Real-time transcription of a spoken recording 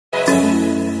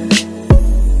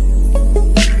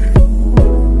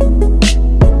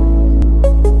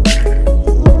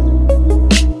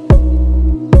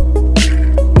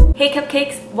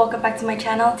welcome back to my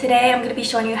channel. Today I'm going to be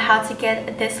showing you how to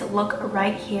get this look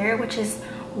right here, which is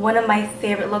one of my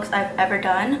favorite looks I've ever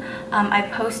done. I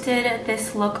posted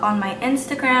this look on my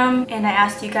Instagram and I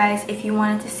asked you guys if you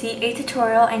wanted to see a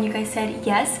tutorial and you guys said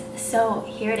yes, so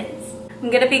here it is. I'm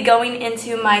going to be going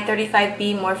into my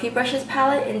 35B Morphe Brushes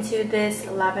palette into this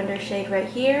lavender shade right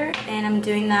here, and I'm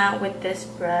doing that with this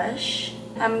brush.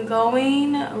 I'm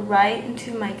going right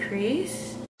into my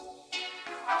crease.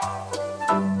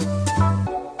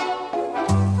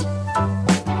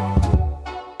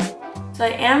 So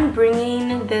I am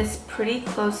bringing this pretty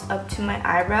close up to my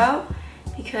eyebrow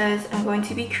because I'm going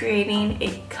to be creating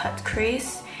a cut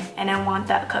crease and I want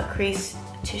that cut crease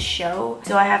to show.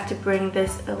 So I have to bring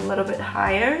this a little bit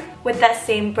higher. With that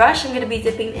same brush, I'm going to be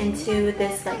dipping into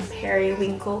this like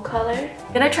periwinkle color.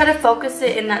 I'm going to try to focus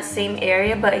it in that same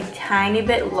area but a tiny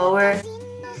bit lower.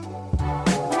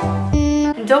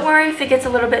 And don't worry if it gets a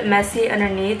little bit messy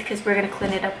underneath because we're going to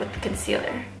clean it up with the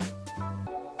concealer.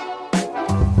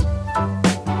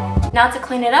 Now to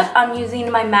clean it up, I'm using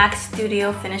my M.A.C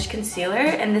Studio Finish Concealer,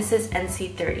 and this is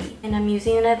NC30. And I'm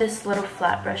using this little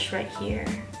flat brush right here.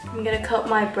 I'm gonna coat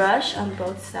my brush on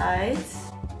both sides.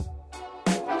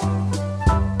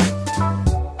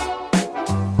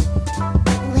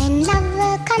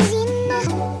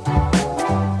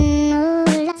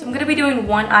 Be doing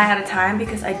one eye at a time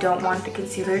because I don't want the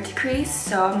concealer to crease.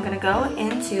 So I'm gonna go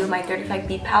into my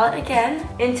 35B palette again,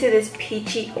 into this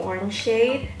peachy orange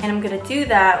shade, and I'm gonna do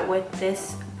that with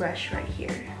this brush right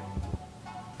here.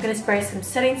 I'm gonna spray some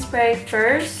setting spray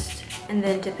first and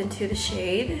then dip into the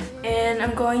shade, and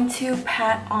I'm going to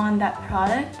pat on that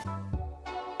product.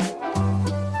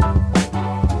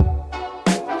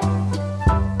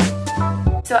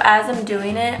 So as I'm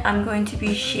doing it, I'm going to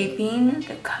be shaping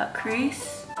the cut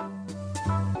crease.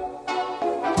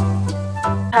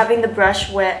 Having the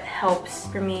brush wet helps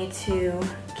for me to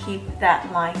keep that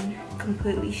line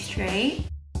completely straight.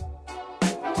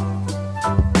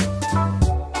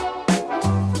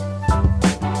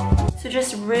 So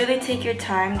just really take your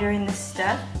time during this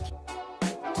step.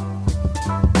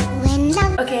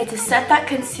 Okay, to set that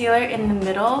concealer in the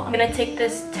middle, I'm gonna take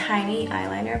this tiny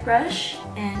eyeliner brush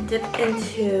and dip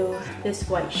into this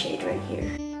white shade right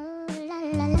here.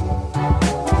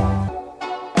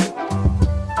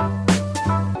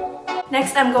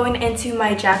 Next, I'm going into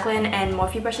my Jaclyn and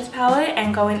Morphe Brushes palette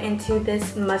and going into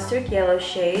this mustard yellow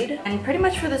shade. And pretty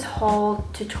much for this whole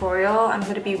tutorial, I'm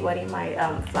going to be wetting my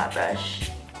flat brush.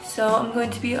 So I'm going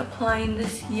to be applying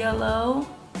this yellow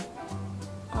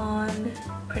on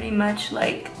pretty much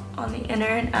like on the inner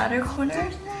and outer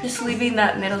corners. Just leaving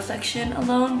that middle section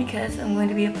alone because I'm going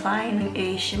to be applying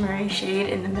a shimmery shade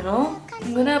in the middle.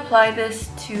 I'm going to apply this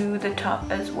to the top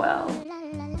as well.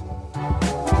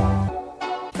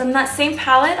 From that same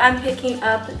palette, I'm picking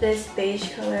up this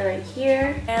beige color right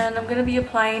here, and I'm going to be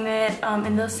applying it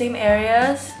in those same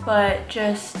areas, but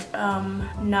just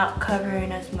not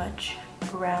covering as much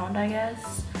ground, I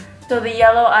guess. So the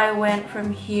yellow, I went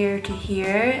from here to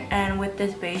here, and with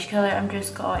this beige color, I'm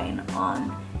just going on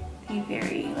the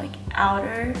very like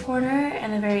outer corner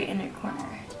and the very inner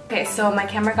corner. Okay, so my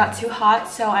camera got too hot,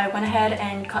 so I went ahead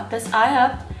and cut this eye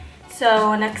up.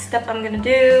 So next step I'm gonna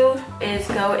do is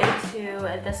go into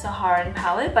the Saharan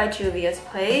palette by JUVIA'S,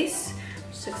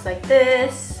 which looks like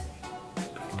this.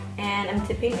 And I'm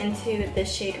dipping into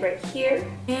this shade right here.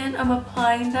 And I'm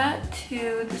applying that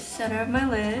to the center of my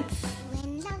lids.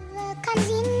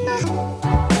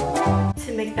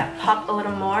 To make that pop a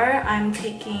little more, I'm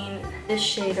taking this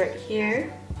shade right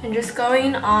here and just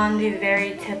going on the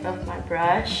very tip of my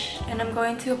brush. And I'm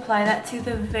going to apply that to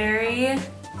the very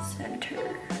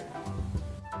center.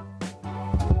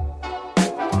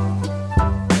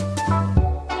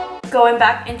 Going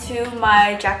back into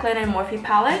my Jaclyn and Morphe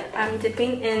palette, I'm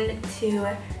dipping into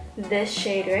this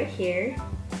shade right here.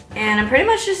 And I'm pretty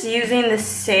much just using the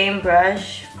same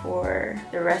brush for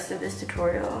the rest of this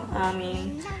tutorial. I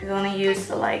mean, I've only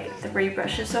used like 3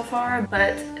 brushes so far,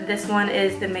 but this one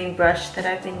is the main brush that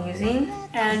I've been using.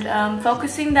 And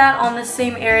focusing that on the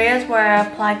same areas where I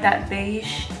applied that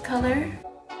beige color.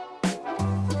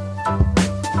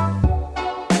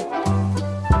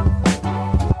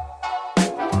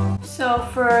 So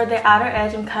for the outer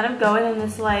edge, I'm kind of going in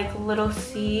this like little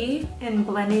C and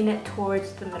blending it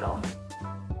towards the middle.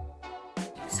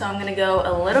 So I'm gonna go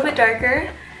a little bit darker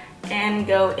and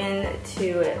go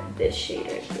into this shade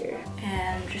right here.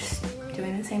 And just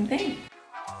doing the same thing.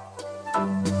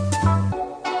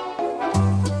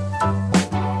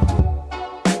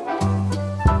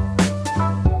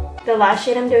 The last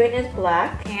shade I'm doing is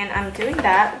black, and I'm doing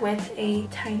that with a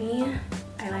tiny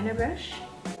eyeliner brush.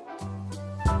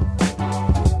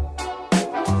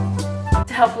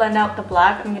 To help blend out the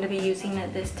black, I'm going to be using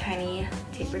this tiny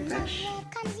tapered brush.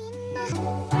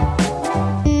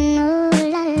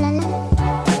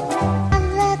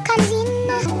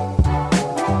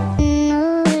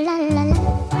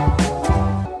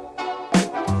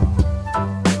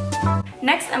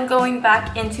 Next, I'm going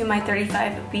back into my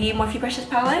 35B Morphe Brushes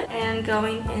palette and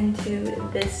going into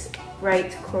this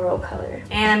bright coral color.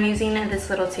 And I'm using this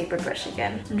little tapered brush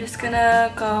again. I'm just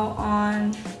gonna go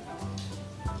on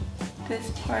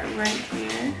this part right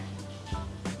here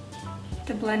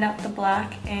to blend out the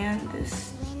black and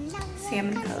this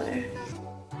salmon color.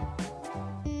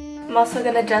 I'm also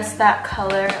gonna adjust that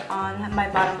color on my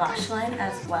bottom lash line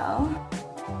as well.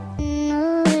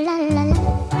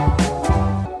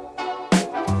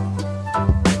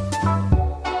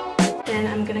 Then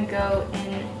I'm gonna go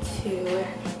into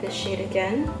this shade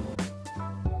again.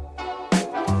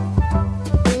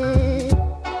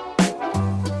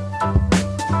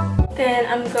 Then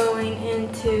I'm going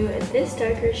into this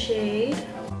darker shade.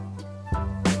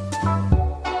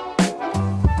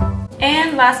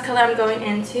 And last color I'm going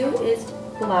into is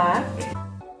black.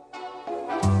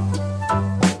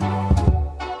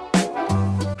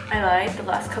 I lied, the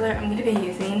last color I'm going to be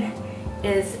using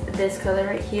is this color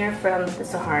right here from the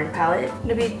Saharan palette. I'm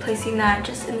going to be placing that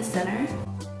just in the center.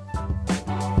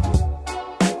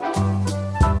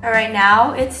 Alright,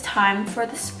 now it's time for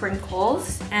the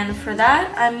sprinkles, and for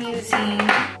that I'm using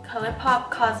ColourPop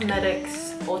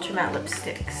Cosmetics Ultra Matte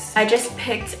Lipsticks. I just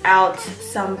picked out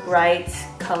some bright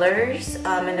colors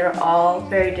and they're all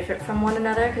very different from one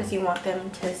another because you want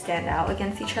them to stand out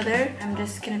against each other. I'm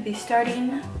just going to be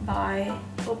starting by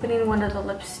opening one of the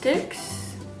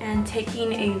lipsticks and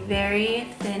taking a very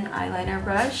thin eyeliner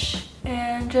brush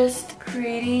and just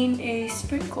creating a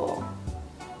sprinkle.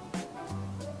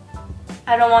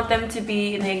 I don't want them to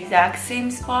be in the exact same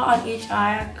spot on each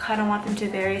eye. I kind of want them to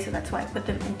vary, so that's why I put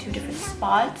them in two different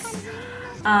spots.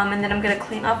 And then I'm going to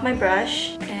clean off my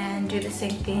brush and do the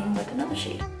same thing with another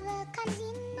shade.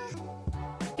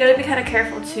 You gotta be kind of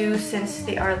careful too, since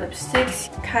they are lipsticks.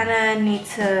 You kind of need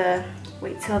to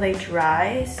wait till they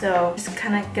dry, so I'm just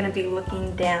kind of going to be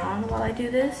looking down while I do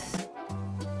this.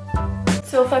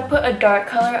 So if I put a dark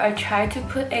color, I try to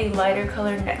put a lighter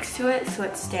color next to it so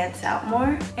it stands out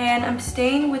more. And I'm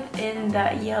staying within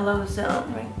that yellow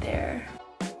zone right there.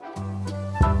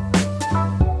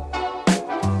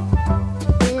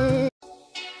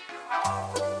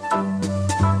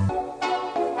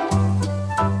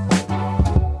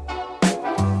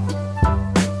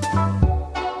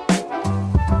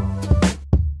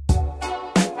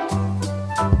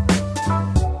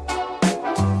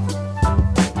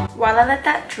 While I let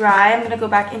that dry, I'm going to go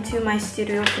back into my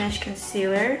Studio Finish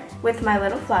Concealer with my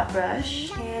little flat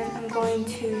brush. And I'm going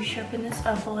to sharpen this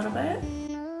up a little bit.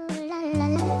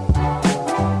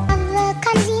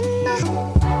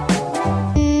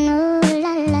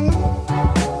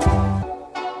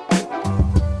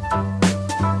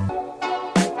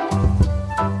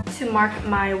 To mark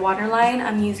my waterline,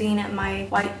 I'm using my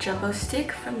white jumbo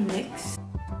stick from NYX.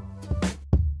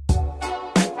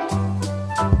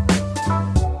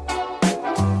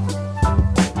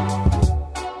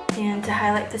 To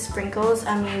highlight the sprinkles,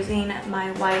 I'm using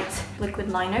my white liquid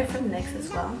liner from NYX as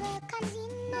well.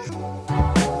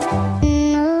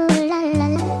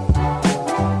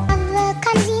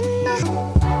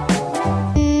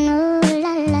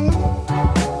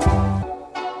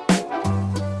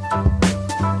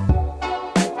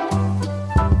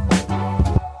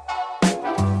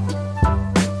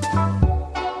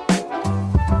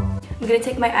 I'm going to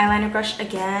take my eyeliner brush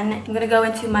again. I'm going to go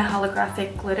into my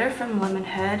holographic glitter from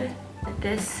Lemonhead.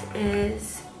 This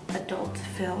is Adult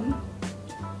Film.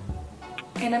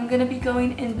 And I'm going to be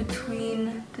going in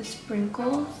between the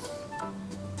sprinkles.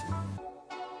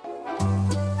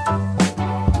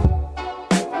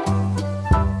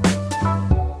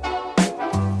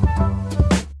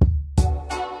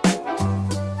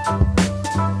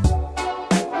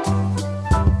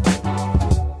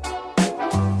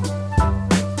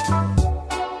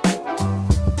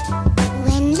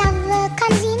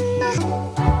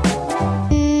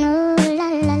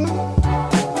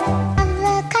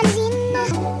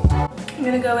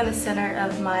 Go in the center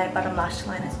of my bottom lash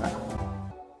line as well.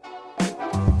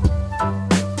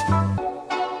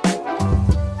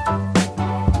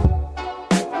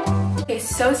 Okay,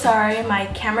 so sorry my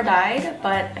camera died,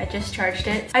 but I just charged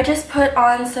it. I just put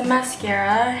on some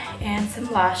mascara and some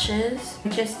lashes. I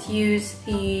just used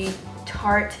the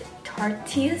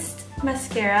Tarteist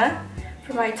mascara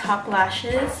for my top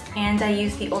lashes, and I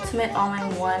used the Ultimate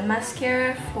All-in-One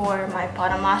mascara for my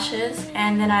bottom lashes,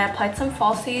 and then I applied some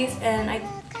falsies, and I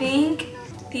think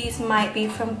These might be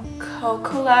from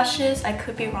Coco Lashes. I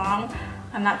could be wrong.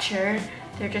 I'm not sure.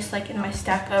 They're just like in my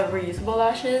stack of reusable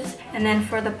lashes. And then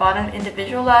for the bottom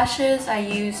individual lashes, I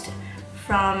used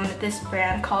from this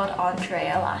brand called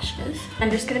Andrea Lashes. I'm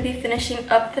just going to be finishing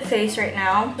up the face right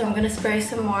now. So I'm going to spray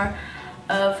some more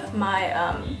of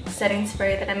my setting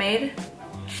spray that I made.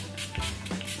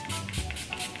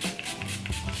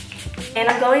 And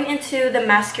I'm going into the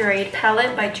Masquerade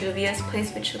palette by JUVIA'S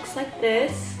Place, which looks like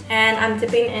this. And I'm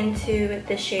dipping into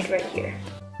this shade right here.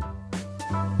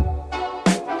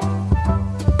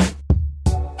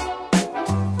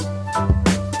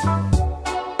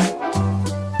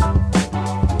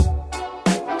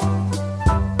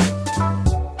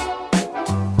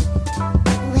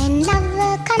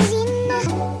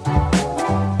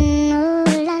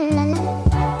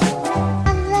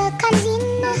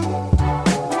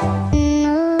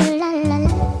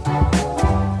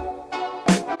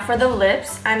 For the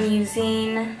lips, I'm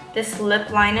using this lip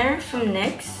liner from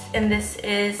NYX, and this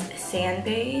is Sand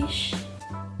Beige.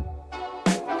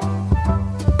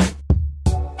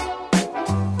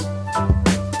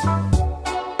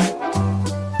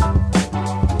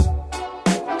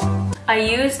 I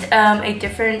used a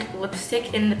different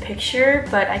lipstick in the picture,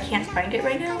 but I can't find it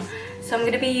right now. So I'm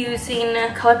going to be using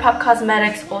ColourPop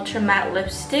Cosmetics Ultra Matte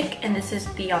Lipstick, and this is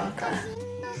Bianca.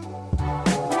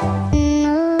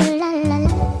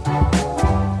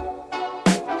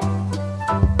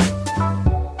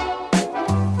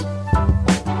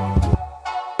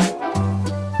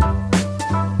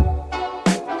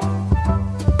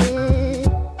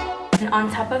 On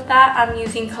top of that, I'm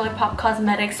using ColourPop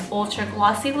Cosmetics Ultra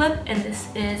Glossy Lip, and this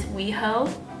is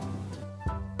WeHo.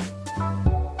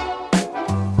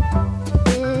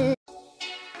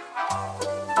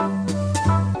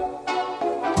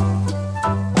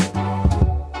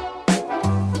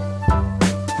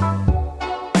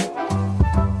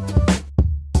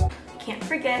 Can't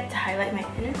forget to highlight my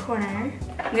inner corner.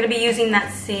 I'm going to be using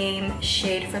that same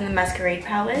shade from the Masquerade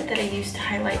palette that I used to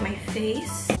highlight my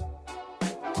face.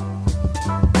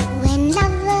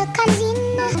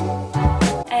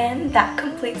 And that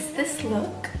completes this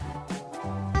look.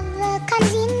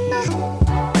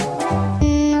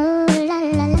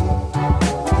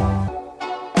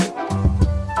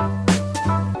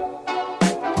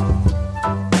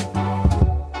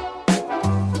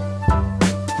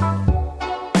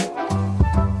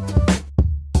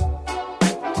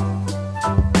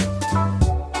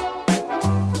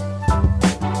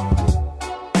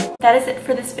 That is it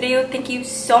for this video. Thank you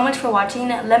so much for watching.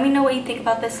 Let me know what you think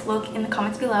about this look in the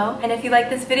comments below. And if you like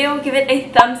this video, give it a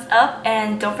thumbs up.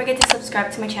 And don't forget to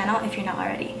subscribe to my channel if you're not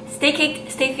already. Stay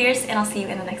caked, stay fierce, and I'll see you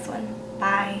in the next one. Bye.